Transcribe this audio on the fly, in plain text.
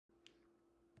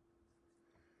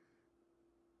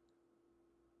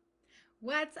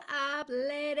What's up,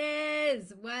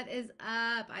 ladies? What is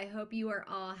up? I hope you are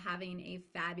all having a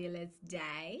fabulous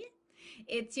day.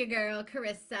 It's your girl,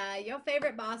 Carissa, your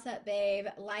favorite boss up babe,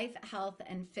 life, health,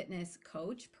 and fitness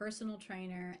coach, personal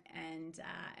trainer,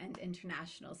 and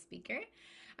international speaker.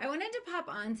 I wanted to pop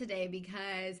on today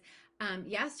because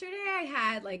yesterday I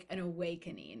had like an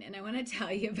awakening, and I want to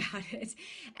tell you about it.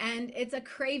 And it's a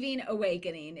craving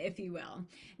awakening, if you will.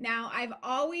 Now, I've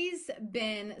always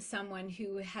been someone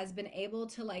who has been able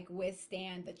to like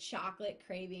withstand the chocolate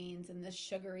cravings and the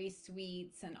sugary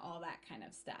sweets and all that kind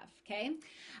of stuff. Okay.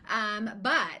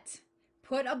 But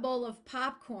put a bowl of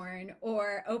popcorn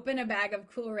or open a bag of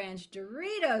Cool Ranch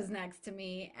Doritos next to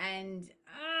me, and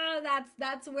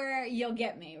that's where you'll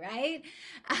get me, right?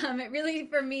 It really,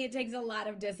 for me, it takes a lot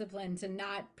of discipline to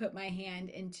not put my hand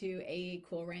into a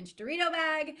Cool Ranch Dorito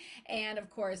bag, and of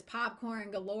course, popcorn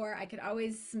galore. I could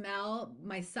always smell.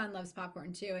 My son loves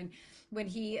popcorn too, and when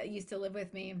he used to live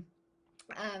with me,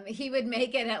 he would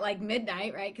make it at like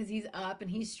midnight, right? Because he's up and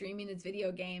he's streaming his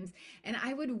video games. And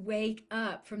I would wake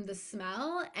up from the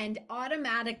smell, and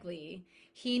automatically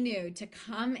he knew to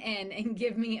come in and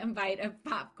give me a bite of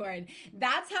popcorn.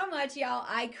 That's how much, y'all,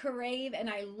 I crave and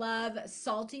I love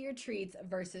saltier treats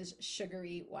versus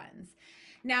sugary ones.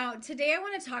 Now, today I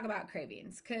want to talk about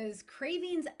cravings because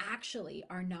cravings actually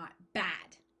are not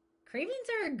bad. Cravings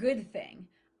are a good thing.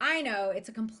 I know it's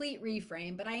a complete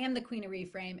reframe, but I am the queen of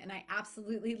reframe, and I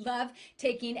absolutely love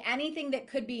taking anything that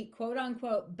could be quote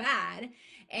unquote bad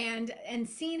and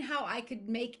seeing how I could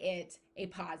make it a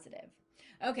positive.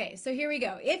 Okay, so here we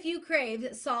go. If you crave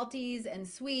salties and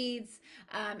sweets,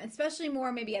 especially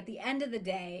more maybe at the end of the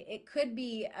day, it could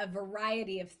be a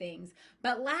variety of things.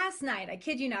 But last night, I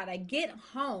kid you not, I get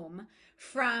home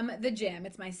from the gym.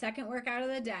 It's my second workout of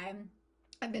the day.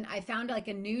 I found like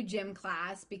a new gym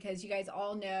class because you guys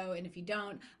all know, and if you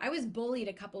don't, I was bullied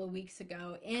a couple of weeks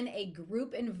ago in a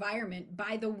group environment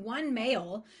by the one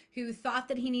male who thought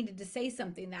that he needed to say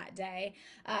something that day.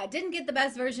 Didn't get the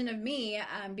best version of me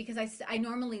because I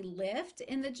normally lift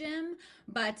in the gym,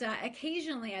 but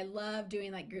occasionally I love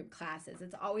doing like group classes.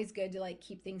 It's always good to like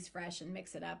keep things fresh and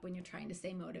mix it up when you're trying to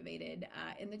stay motivated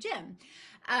in the gym.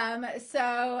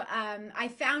 I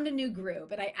found a new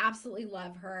group and I absolutely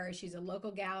love her. She's a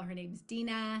local gal. Her name's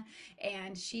Dina,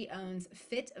 and she owns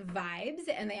Fit Vibes.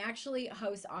 And they actually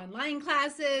host online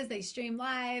classes. They stream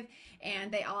live,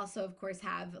 and they also, of course,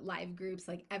 have live groups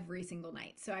like every single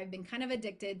night. So I've been kind of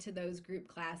addicted to those group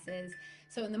classes.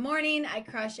 So in the morning, I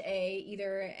crush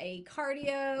either a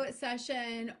cardio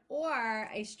session or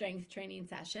a strength training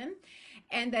session,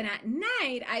 and then at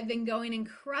night, I've been going and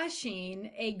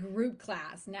crushing a group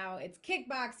class. Now it's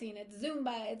kickboxing, it's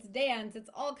Zumba, it's dance, it's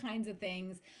all kinds of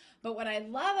things. But what I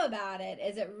love about it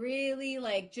is it really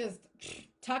like just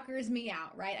tuckers me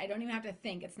out, right? I don't even have to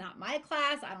think. It's not my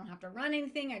class. I don't have to run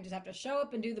anything. I just have to show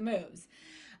up and do the moves.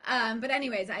 But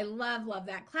anyways, I love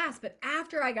that class. But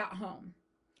after I got home,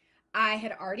 I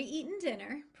had already eaten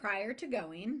dinner prior to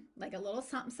going, like a little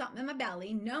something something in my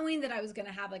belly, knowing that I was going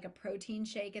to have like a protein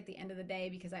shake at the end of the day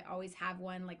because I always have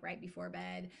one like right before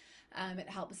bed. It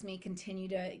helps me continue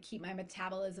to keep my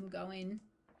metabolism going.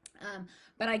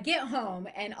 But I get home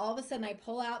and all of a sudden I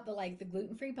pull out the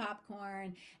gluten-free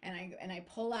popcorn, and I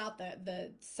pull out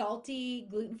the salty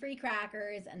gluten-free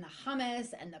crackers and the hummus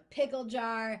and the pickle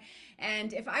jar.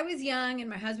 And if I was young and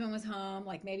my husband was home,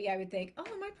 like maybe I would think, "Oh,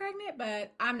 am I pregnant?"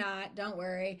 But I'm not. Don't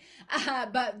worry.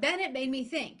 But then it made me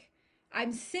think.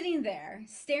 I'm sitting there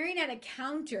staring at a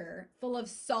counter full of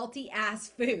salty ass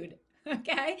food.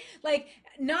 Okay, like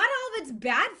not all of it's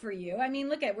bad for you. I mean,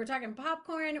 we're talking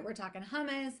popcorn, we're talking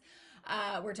hummus,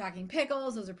 we're talking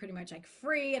pickles. Those are pretty much like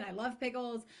free, and I love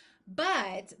pickles.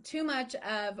 But too much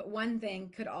of one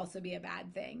thing could also be a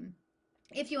bad thing,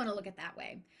 if you want to look at it that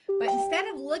way. But instead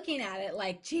of looking at it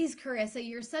like, geez, Carissa,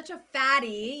 you're such a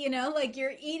fatty, like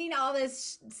you're eating all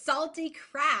this salty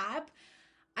crap.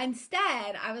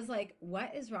 Instead, I was like,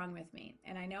 what is wrong with me?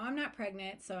 And I know I'm not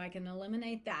pregnant, so I can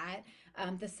eliminate that.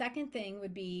 The second thing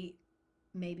would be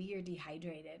maybe you're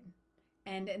dehydrated.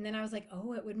 And then I was like,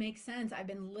 oh, it would make sense. I've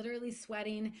been literally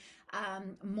sweating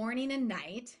morning and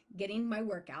night, getting my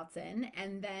workouts in.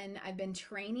 And then I've been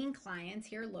training clients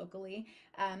here locally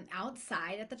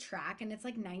outside at the track, and it's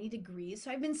like 90 degrees.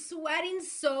 So I've been sweating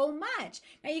so much.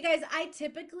 Now, you guys, I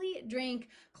typically drink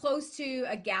close to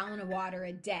a gallon of water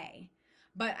a day,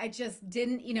 but I just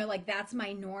didn't, like that's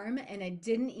my norm. And I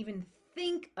didn't even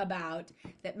think about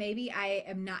that maybe I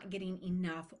am not getting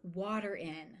enough water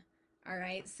in. All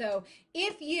right. So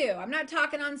I'm not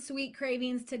talking on sweet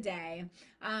cravings today,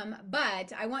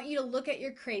 but I want you to look at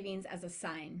your cravings as a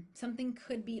sign. Something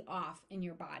could be off in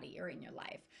your body or in your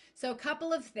life. So, a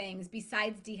couple of things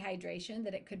besides dehydration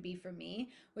that it could be for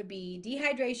me would be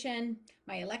dehydration,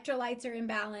 my electrolytes are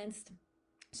imbalanced,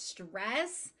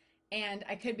 stress, and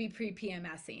I could be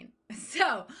pre-PMSing.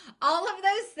 So, all of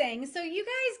those things. So, you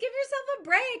guys give yourself a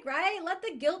break, right? Let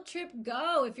the guilt trip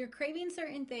go. If you're craving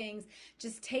certain things,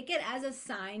 just take it as a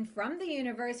sign from the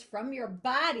universe, from your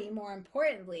body, more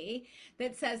importantly,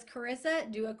 that says,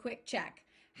 Carissa, do a quick check.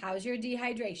 How's your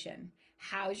dehydration?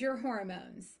 How's your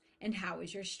hormones? And how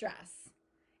is your stress?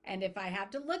 And if I have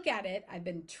to look at it, I've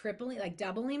been tripling, like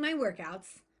doubling my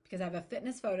workouts because I have a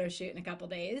fitness photo shoot in a couple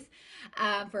days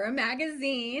for a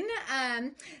magazine.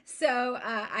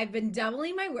 I've been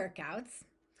doubling my workouts.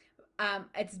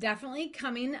 It's definitely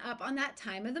coming up on that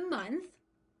time of the month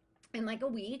in like a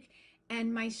week.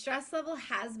 And my stress level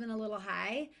has been a little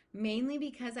high, mainly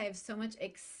because I have so much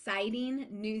exciting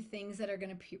new things that are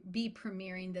going to be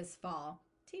premiering this fall.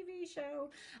 TV show.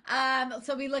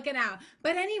 So be looking out.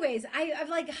 But anyways, I've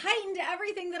like heightened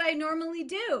everything that I normally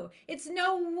do. It's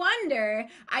no wonder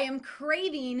I am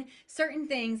craving certain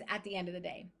things at the end of the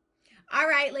day. All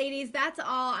right, ladies, that's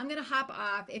all. I'm going to hop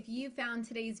off. If you found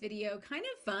today's video kind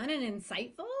of fun and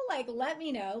insightful, like let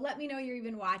me know. Let me know you're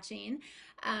even watching.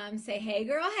 Say, hey,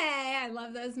 girl, hey. I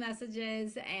love those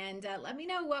messages. And let me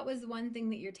know what was one thing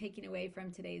that you're taking away from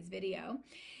today's video.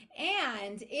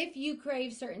 And if you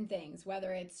crave certain things,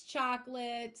 whether it's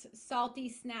chocolate, salty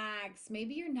snacks,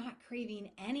 maybe you're not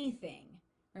craving anything.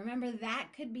 Remember, that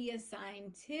could be a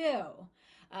sign too.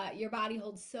 Your body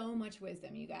holds so much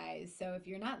wisdom, you guys. So if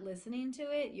you're not listening to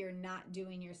it, you're not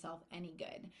doing yourself any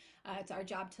good. It's our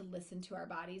job to listen to our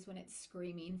bodies when it's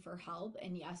screaming for help.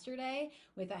 And yesterday,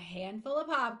 with a handful of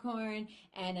popcorn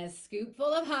and a scoop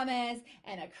full of hummus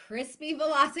and a crispy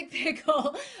Velocic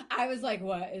pickle, I was like,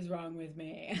 what is wrong with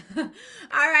me? All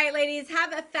right, ladies,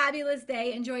 have a fabulous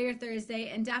day. Enjoy your Thursday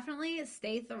and definitely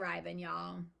stay thriving,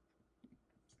 y'all.